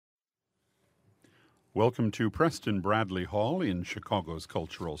Welcome to Preston Bradley Hall in Chicago's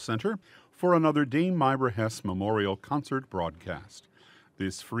Cultural Center for another Dame Myra Hess Memorial Concert broadcast.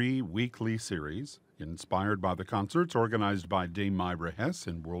 This free weekly series, inspired by the concerts organized by Dame Myra Hess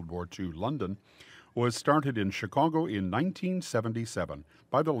in World War II London, was started in Chicago in 1977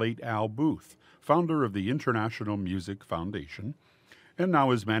 by the late Al Booth, founder of the International Music Foundation, and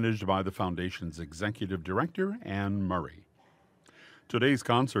now is managed by the Foundation's executive director, Anne Murray. Today's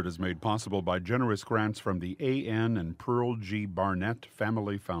concert is made possible by generous grants from the A.N. and Pearl G. Barnett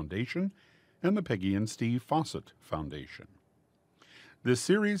Family Foundation and the Peggy and Steve Fawcett Foundation. This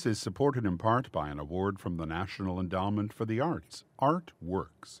series is supported in part by an award from the National Endowment for the Arts, Art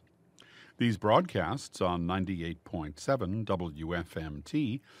Works. These broadcasts on 98.7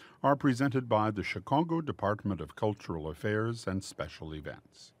 WFMT are presented by the Chicago Department of Cultural Affairs and Special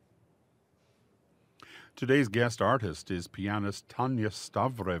Events. Today's guest artist is pianist Tania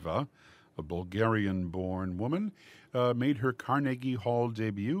Stavreva, a Bulgarian-born woman, made her Carnegie Hall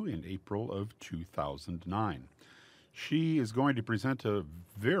debut in April of 2009. She is going to present a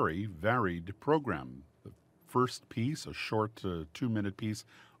very varied program. The first piece, a short 2-minute piece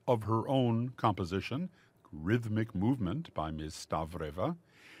of her own composition, Rhythmic Movement by Ms. Stavreva,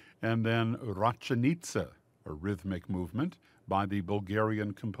 and then Ratchenitza, a rhythmic movement by the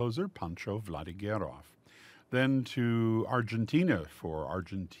Bulgarian composer Pancho Vladigerov. Then to Argentina for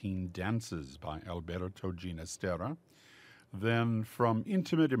Argentine Danzas by Alberto Ginastera. Then from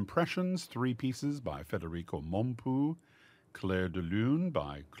Intimate Impressions, 3 pieces by Federico Mompou, Clair de Lune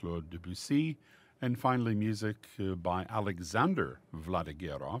by Claude Debussy, and finally music by Alexander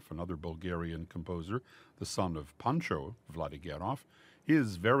Vladigerov, another Bulgarian composer, the son of Pancho Vladigerov,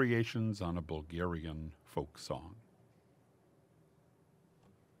 his variations on a Bulgarian folk song.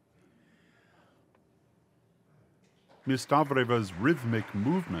 Ms. Stavreva's Rhythmic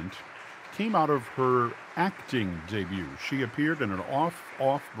Movement came out of her acting debut. She appeared in an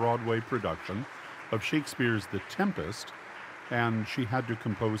off-Broadway production of Shakespeare's The Tempest, and she had to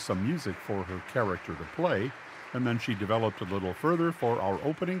compose some music for her character to play, and then she developed a little further for our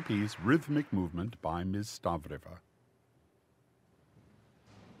opening piece, Rhythmic Movement by Ms. Stavreva.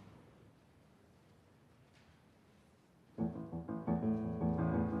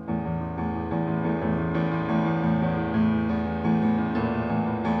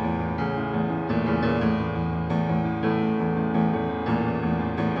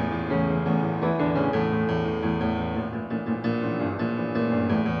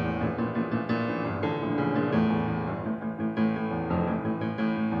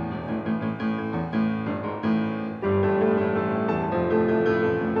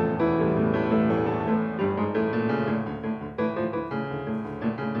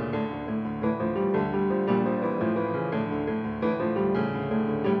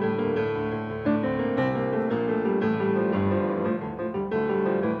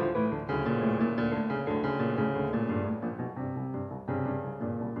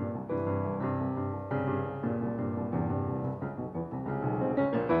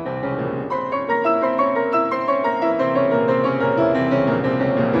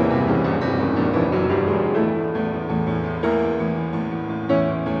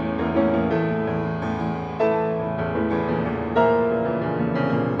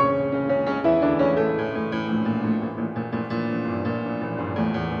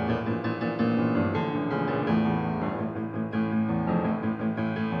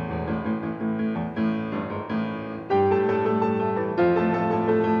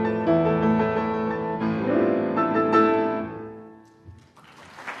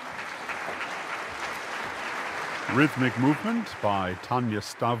 Rhythmic Movement by Tania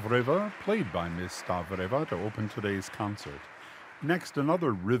Stavreva, played by Ms. Stavreva to open today's concert. Next,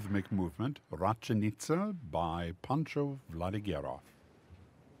 another rhythmic movement, Ratchenitza by Pancho Vladigerov.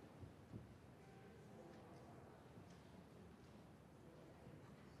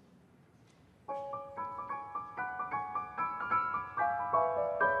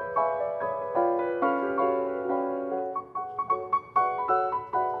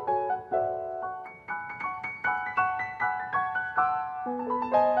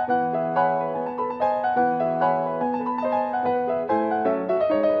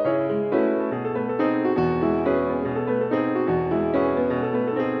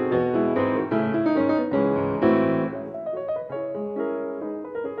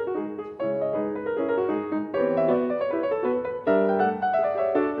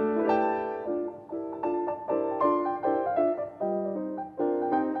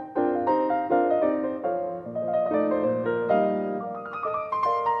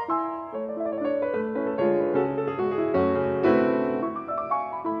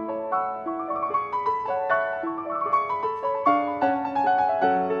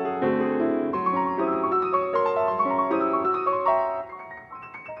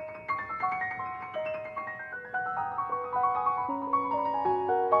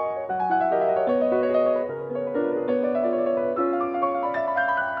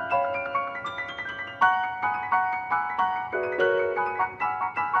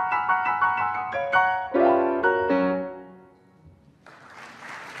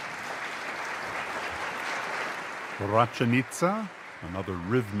 Ratchenitza, another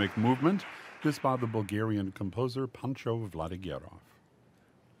rhythmic movement, this by the Bulgarian composer Pancho Vladigerov.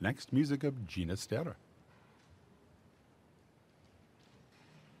 Next, music of Ginastera.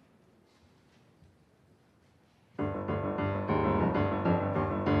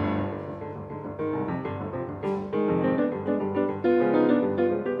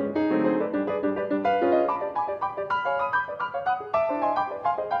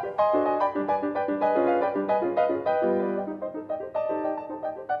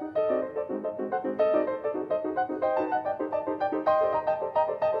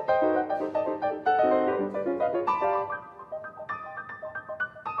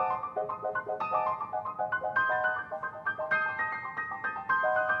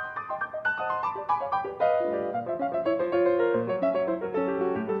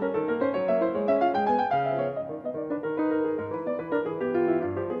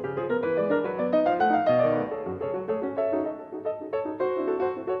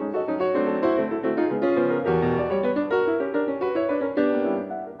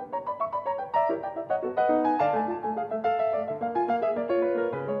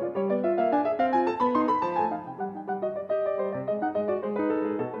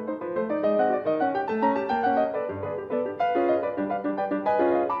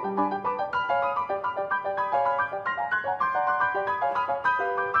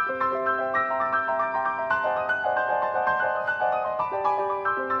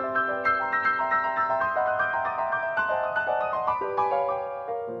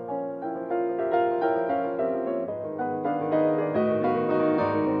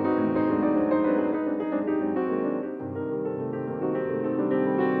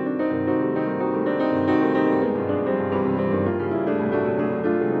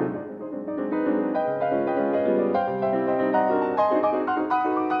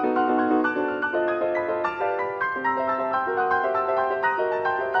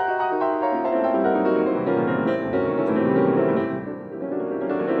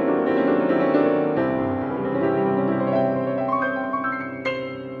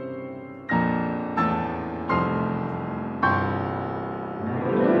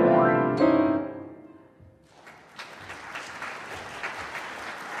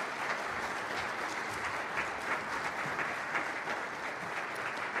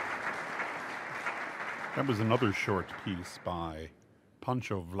 That was another short piece by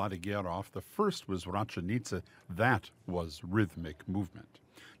Pancho Vladigerov. The first was Ratchenitza. That was rhythmic movement.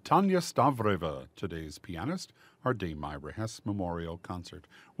 Tania Stavreva, today's pianist, our Dame Myra Hess Memorial Concert.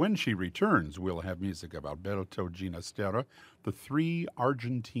 When she returns, we'll have music of Alberto, Ginastera, the three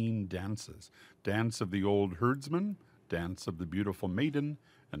Argentine dances: Dance of the Old Herdsman, Dance of the Beautiful Maiden,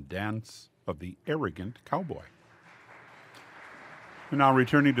 and Dance of the Arrogant Cowboy. And now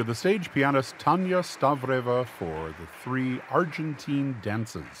returning to the stage, pianist Tania Stavreva for the three Argentine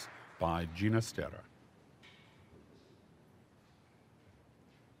dances by Ginastera.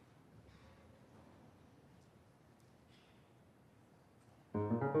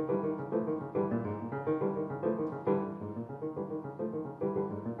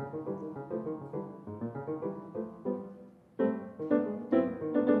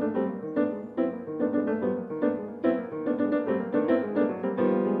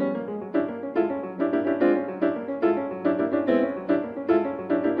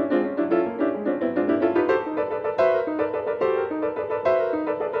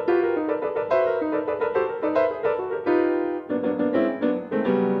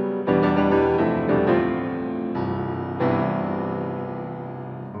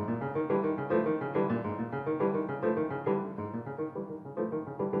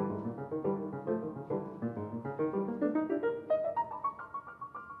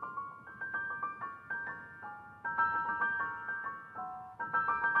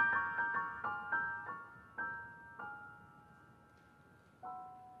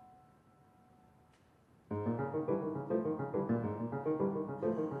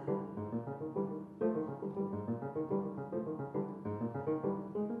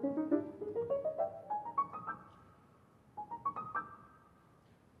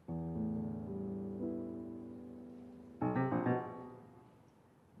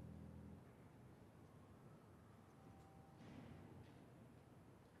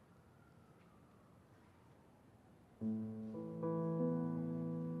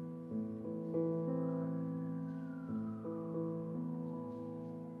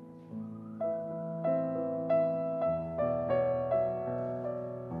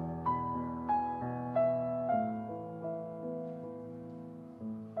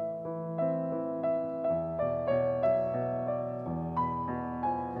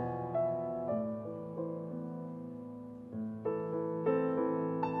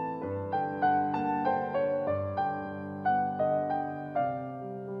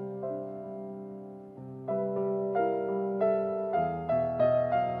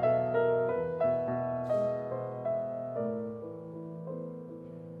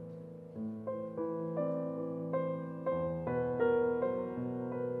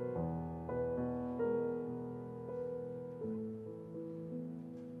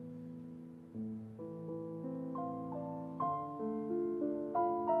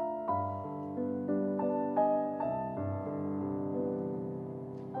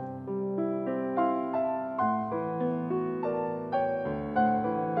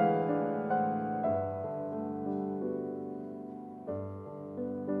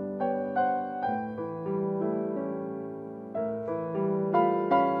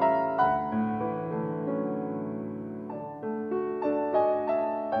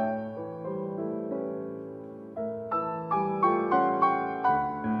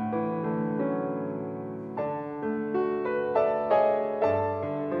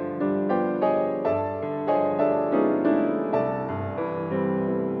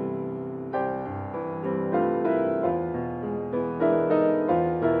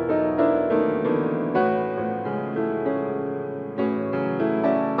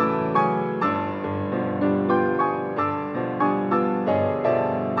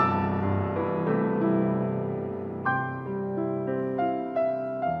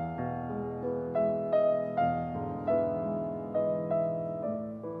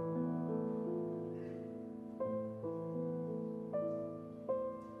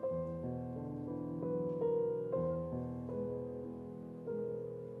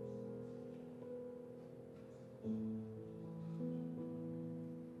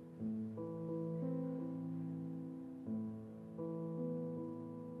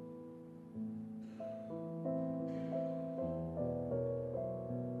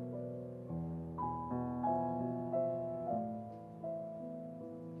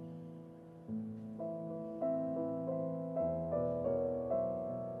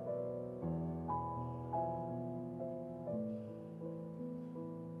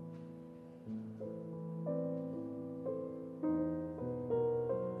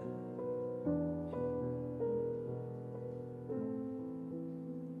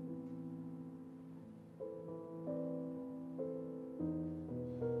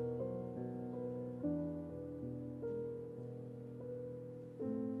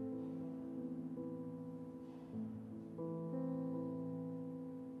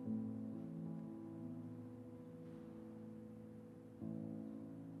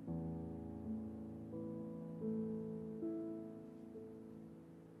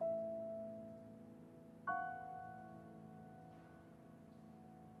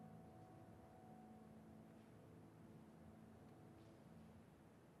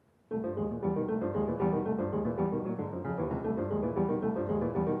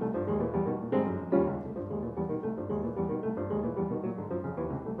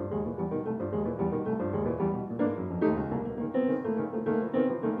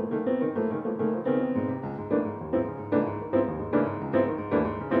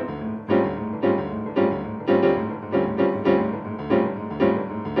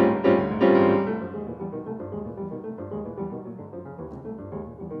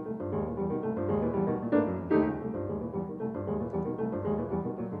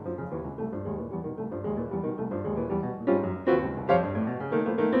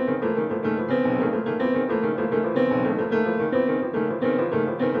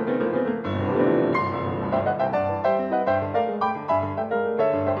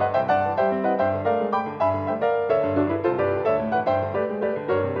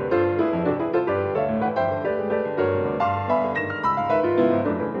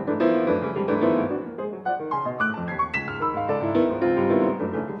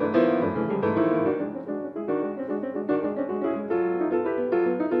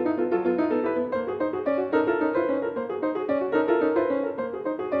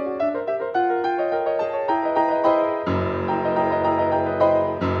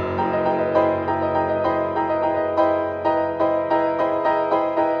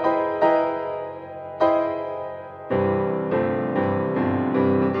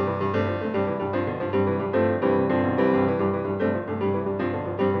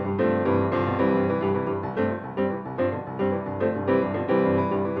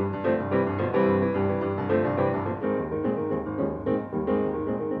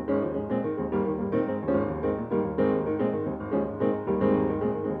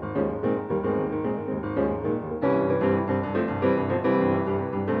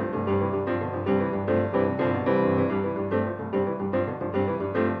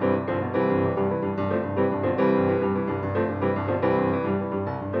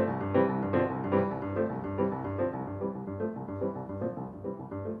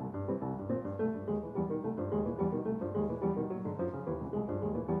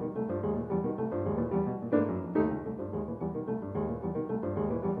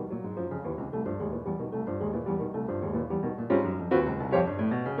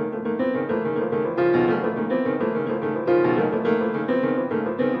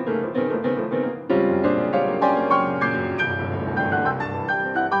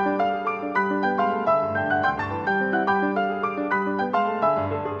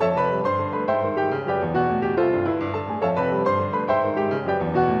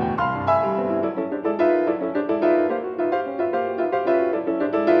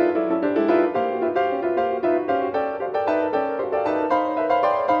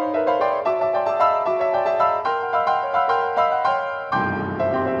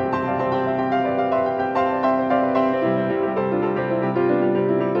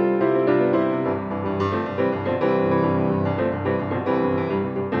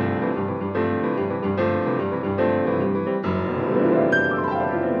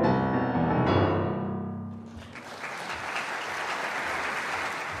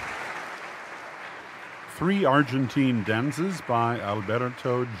 Three Argentine dances by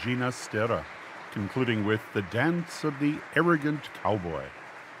Alberto Ginastera, concluding with the dance of the Arrogant Cowboy.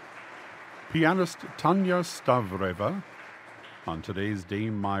 Pianist Tania Stavreva on today's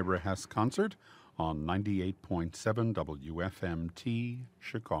Dame Myra Hess concert on 98.7 WFMT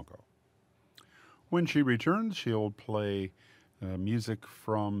Chicago. When she returns, she'll play music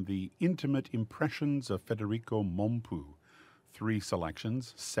from the intimate impressions of Federico Mompou. Three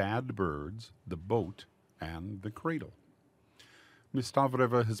selections: Sad Birds, The Boat, and The Cradle. Ms.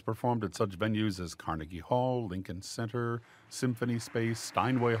 Stavreva has performed at such venues as Carnegie Hall, Lincoln Center, Symphony Space,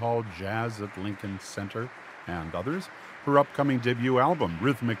 Steinway Hall, Jazz at Lincoln Center, and others. Her upcoming debut album,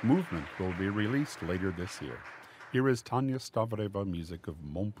 Rhythmic Movement, will be released later this year. Here is Tania Stavreva music of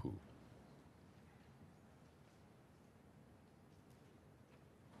Mompou.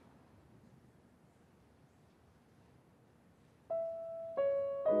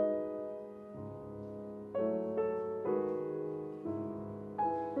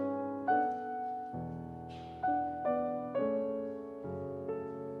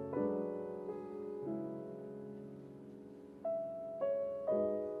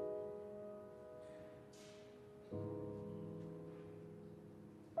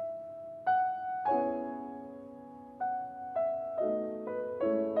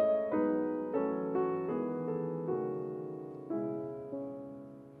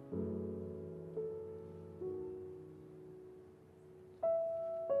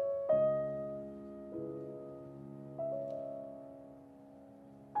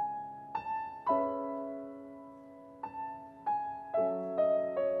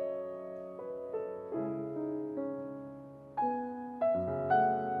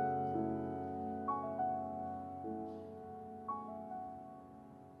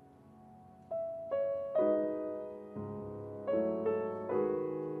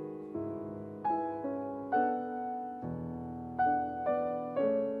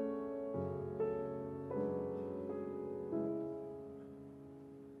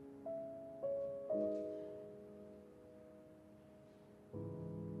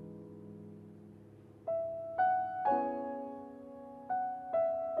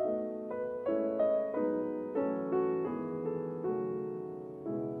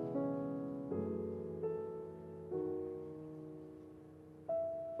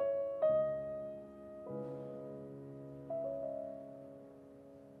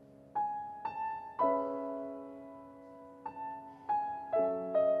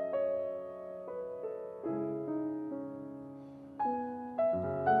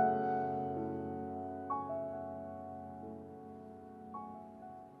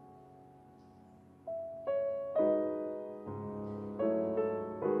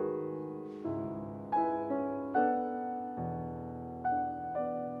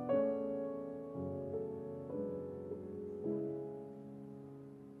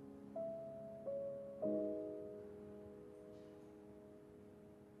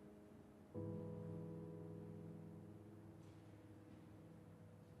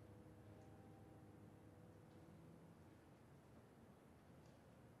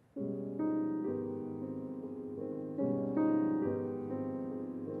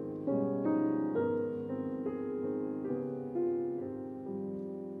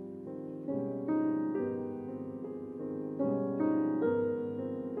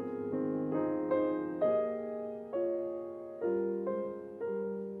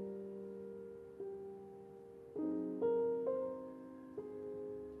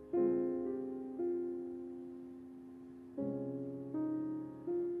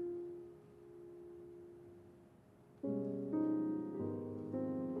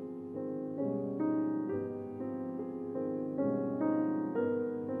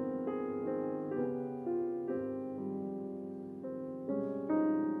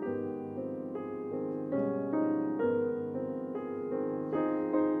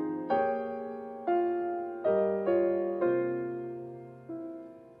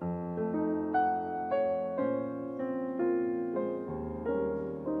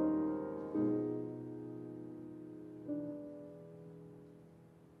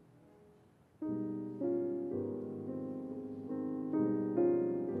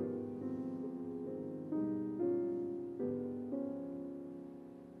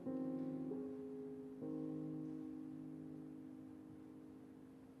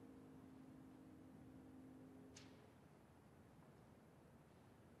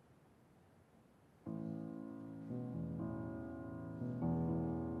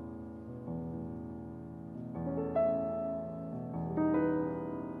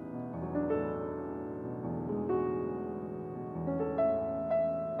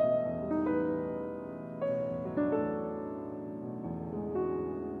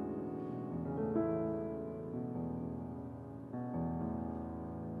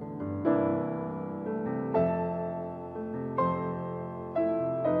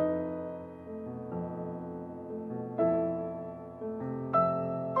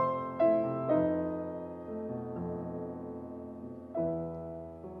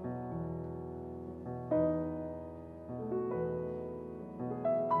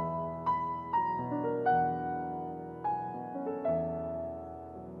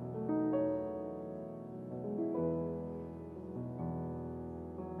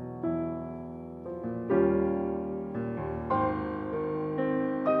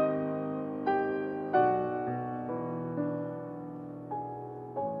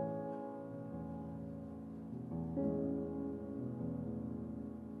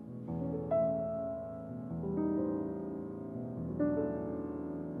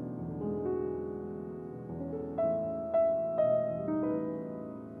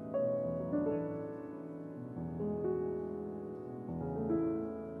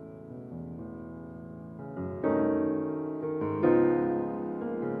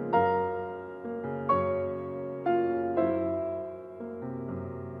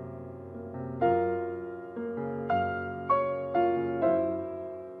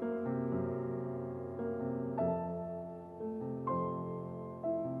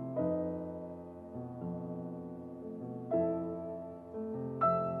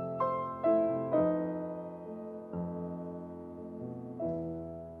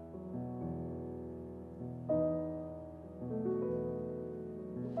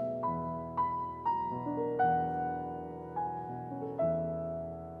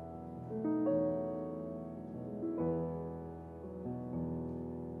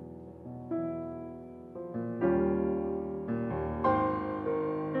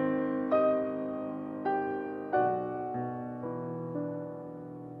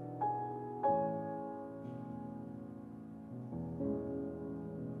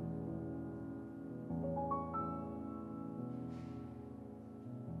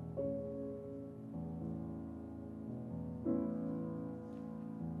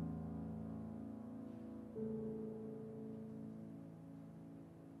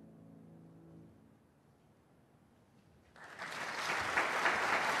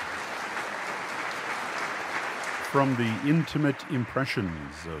 From the intimate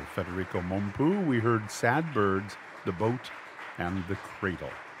impressions of Federico Mompou, we heard Sad Birds, The Boat, and The Cradle.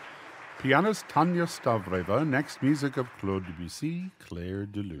 Pianist Tania Stavreva, next music of Claude Debussy, Clair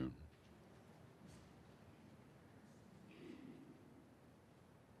de Lune.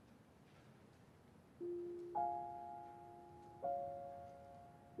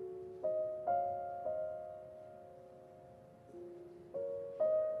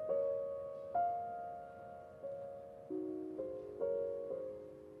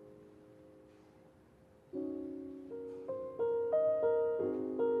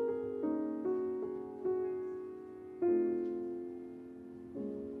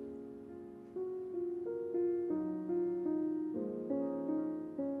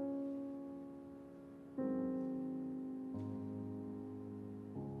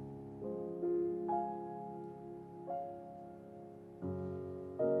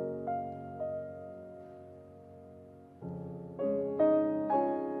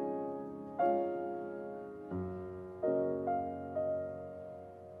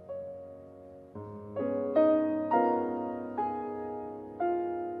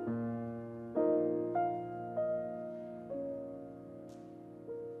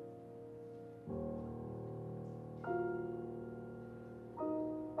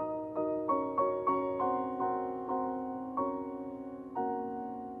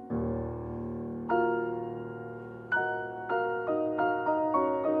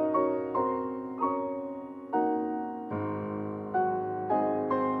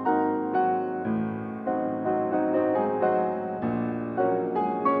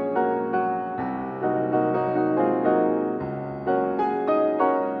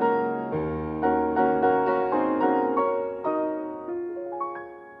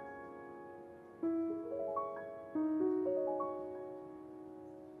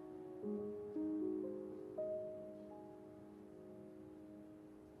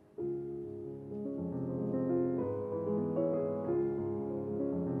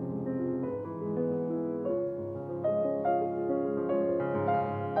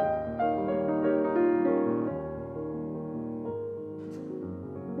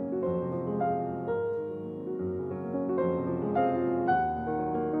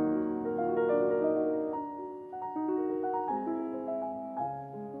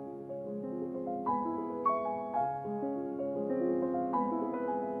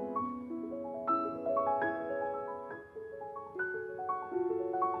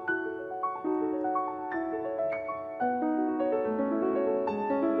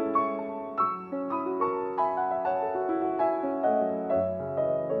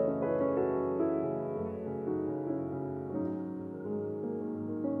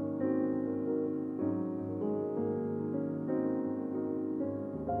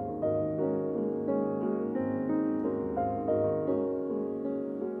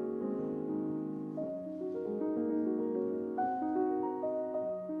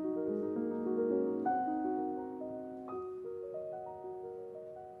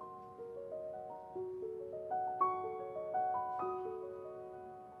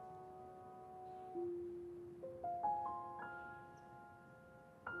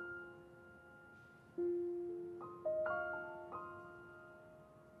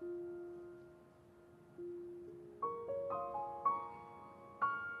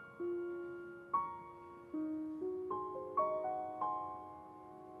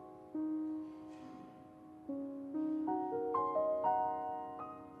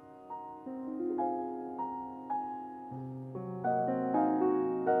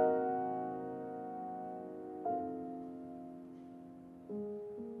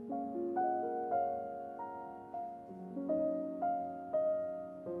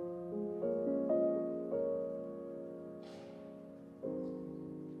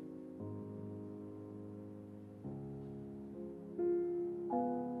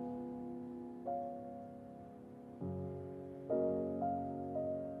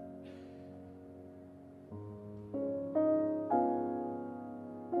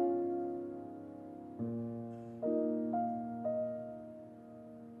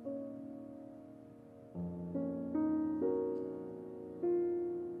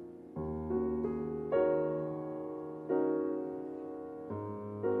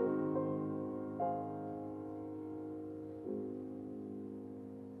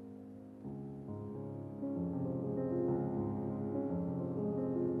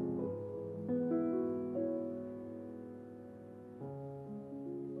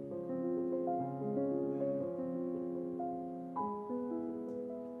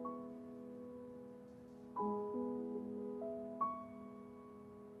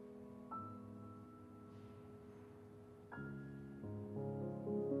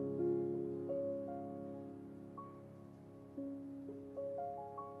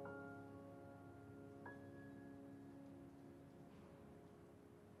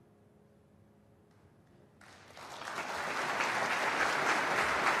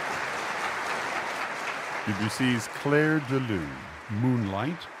 Debussy's Clair de Lune,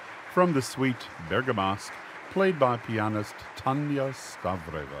 Moonlight, from the suite Bergamasque, played by pianist Tania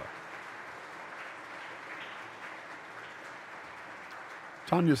Stavreva.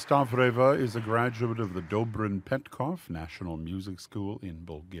 Tania Stavreva is a graduate of the Dobrin Petkov National Music School in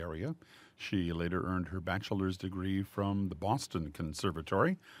Bulgaria. She later earned her bachelor's degree from the Boston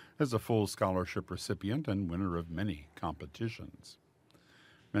Conservatory as a full scholarship recipient and winner of many competitions.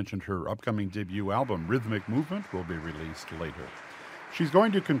 Mentioned her upcoming debut album, Rhythmic Movement, will be released later. She's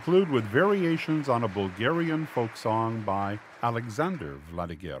going to conclude with variations on a Bulgarian folk song by Alexander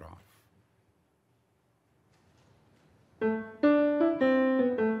Vladigerov.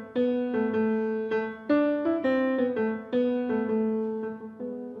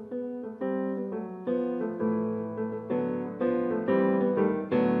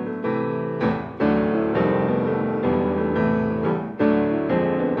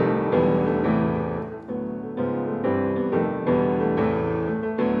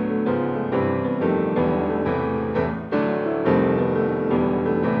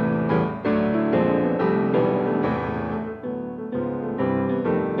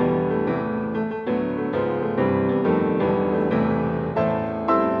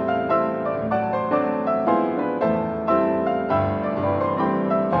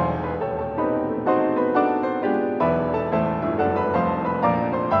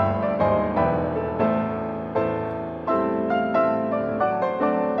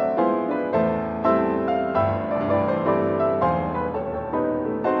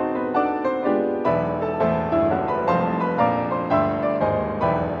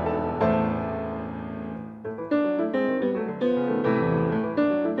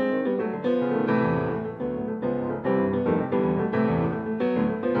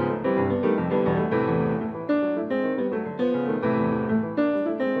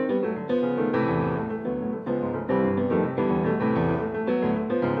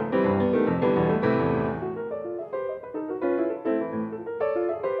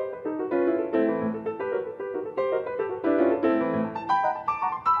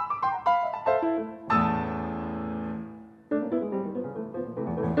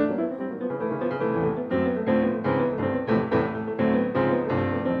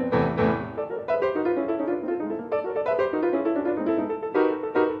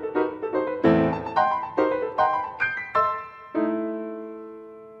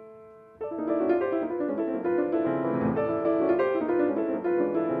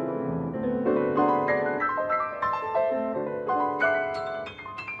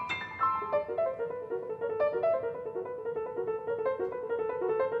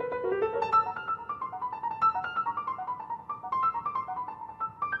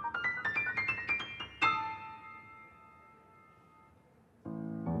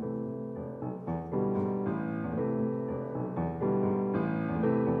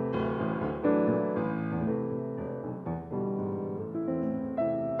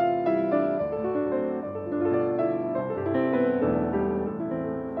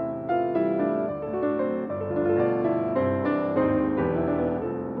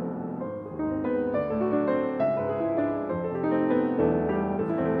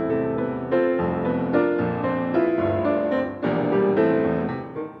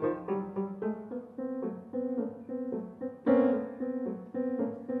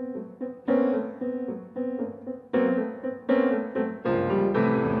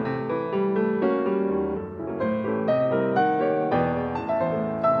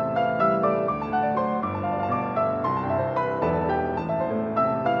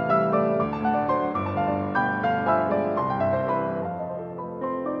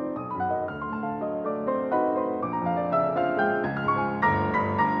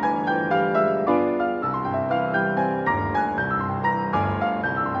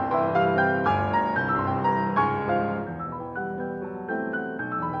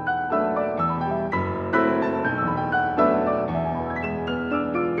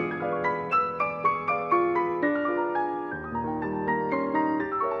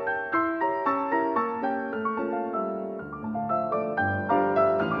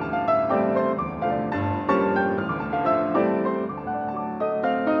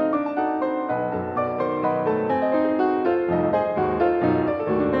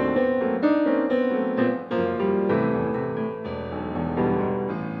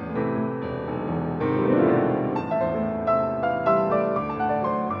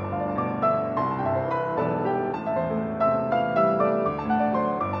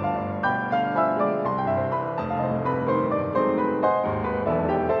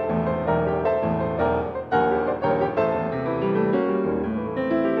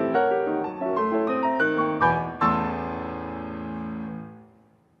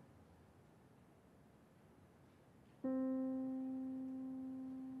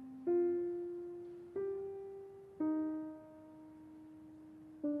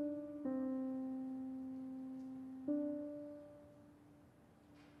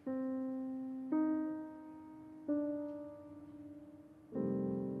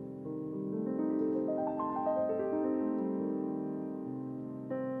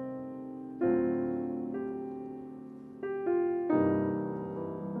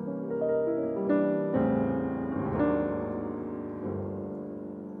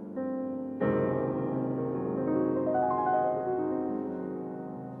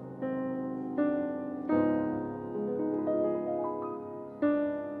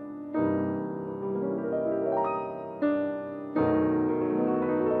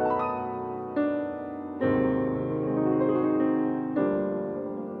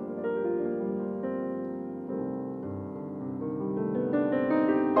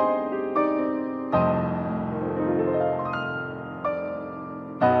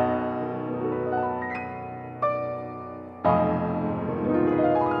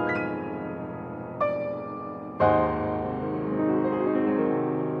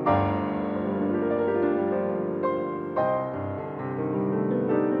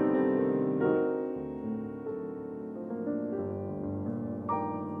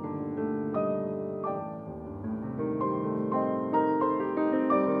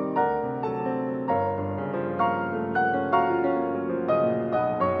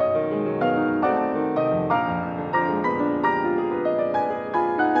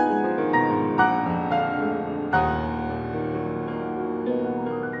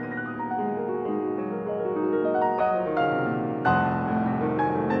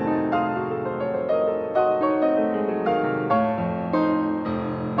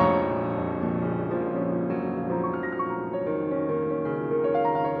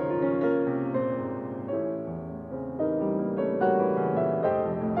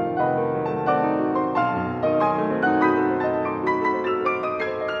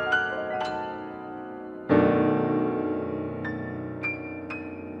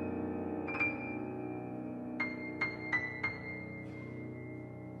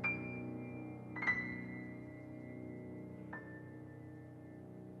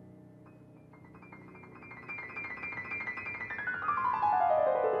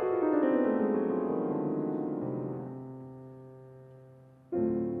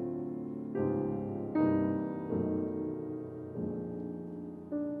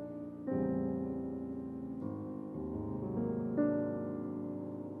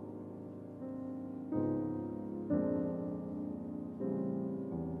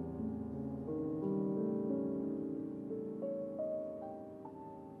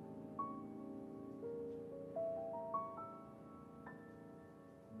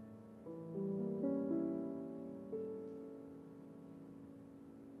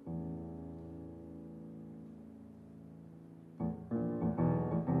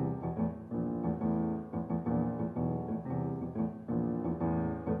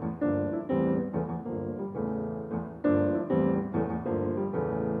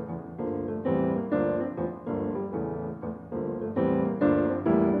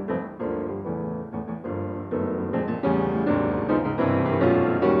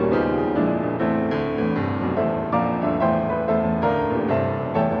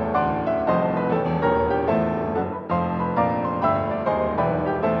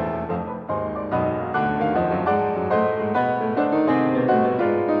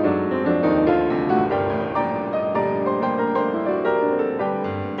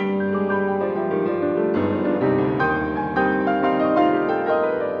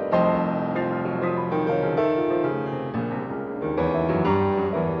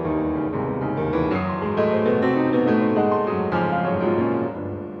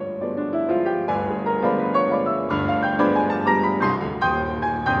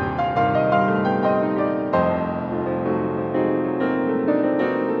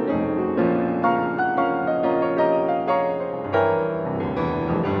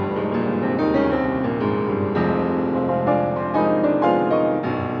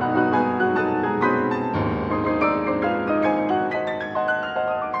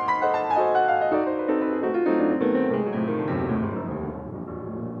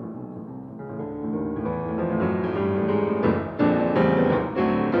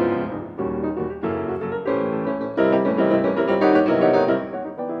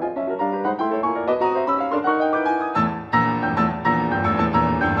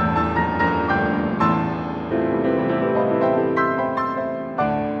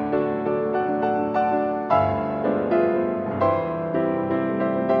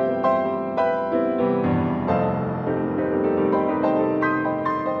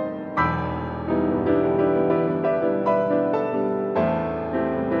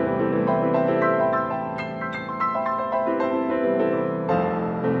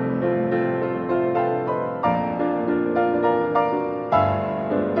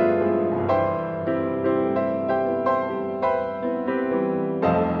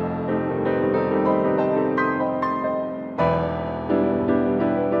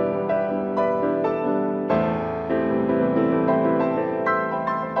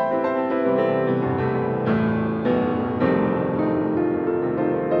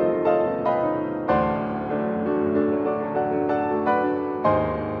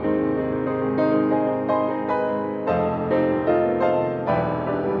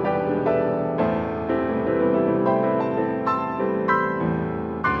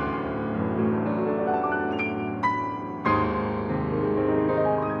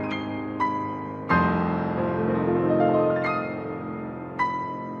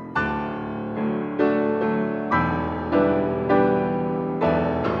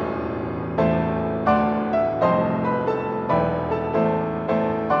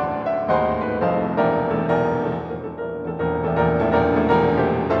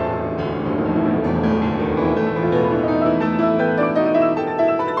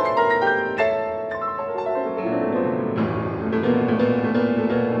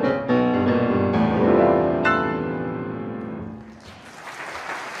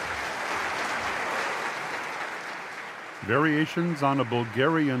 variations on a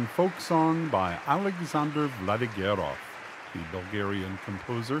Bulgarian folk song by Alexander Vladigerov, the Bulgarian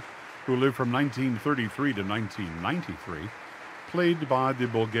composer who lived from 1933 to 1993, played by the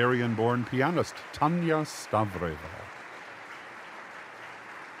Bulgarian-born pianist Tania Stavreva.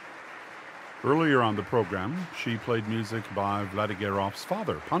 Earlier on the program, she played music by Vladigerov's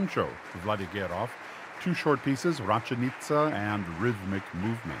father, Pancho Vladigerov, two short pieces, Ratchenitza and Rhythmic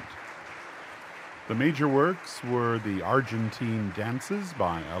Movement. The major works were the Argentine Danzas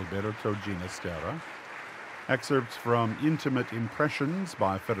by Alberto Ginastera, excerpts from Intimate Impressions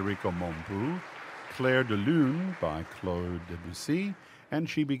by Federico Mompou, Clair de Lune by Claude Debussy, and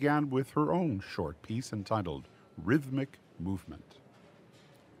she began with her own short piece entitled Rhythmic Movement.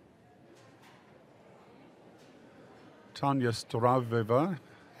 Tania Stavreva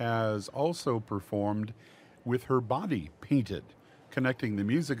has also performed with her body painted, connecting the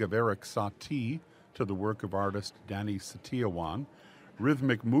music of Eric Satie to the work of artist Danny Satyawan.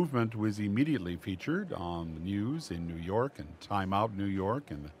 Rhythmic Movement was immediately featured on the news in New York and Time Out New York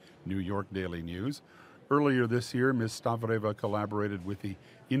and the New York Daily News. Earlier this year, Ms. Stavreva collaborated with the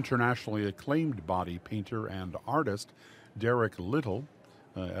internationally acclaimed body painter and artist Derek Little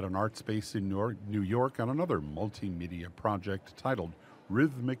at an art space in New York on another multimedia project titled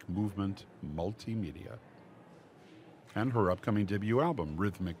Rhythmic Movement Multimedia. And her upcoming debut album,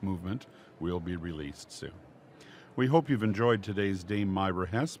 Rhythmic Movement, will be released soon. We hope you've enjoyed today's Dame Myra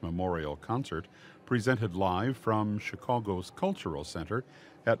Hess Memorial Concert, presented live from Chicago's Cultural Center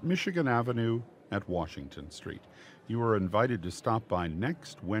at Michigan Avenue at Washington Street. You are invited to stop by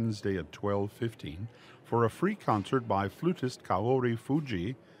next Wednesday at 12:15 for a free concert by flutist Kaori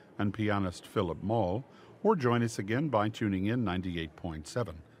Fuji and pianist Philip Moll, or join us again by tuning in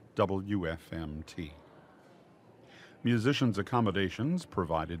 98.7 WFMT. Musicians' accommodations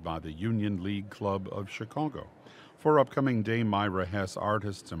provided by the Union League Club of Chicago. For upcoming Dame Myra Hess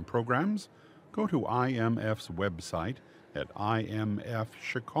artists and programs, go to IMF's website at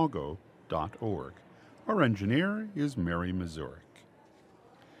imfchicago.org. Our engineer is Mary Mazurek.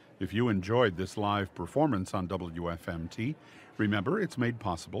 If you enjoyed this live performance on WFMT, remember it's made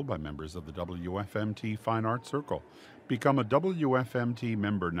possible by members of the WFMT Fine Arts Circle. Become a WFMT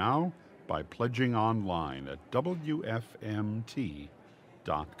member now by pledging online at WFMT.com.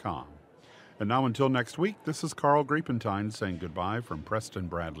 And now until next week, this is Carl Grapentine saying goodbye from Preston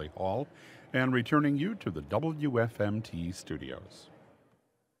Bradley Hall and returning you to the WFMT studios.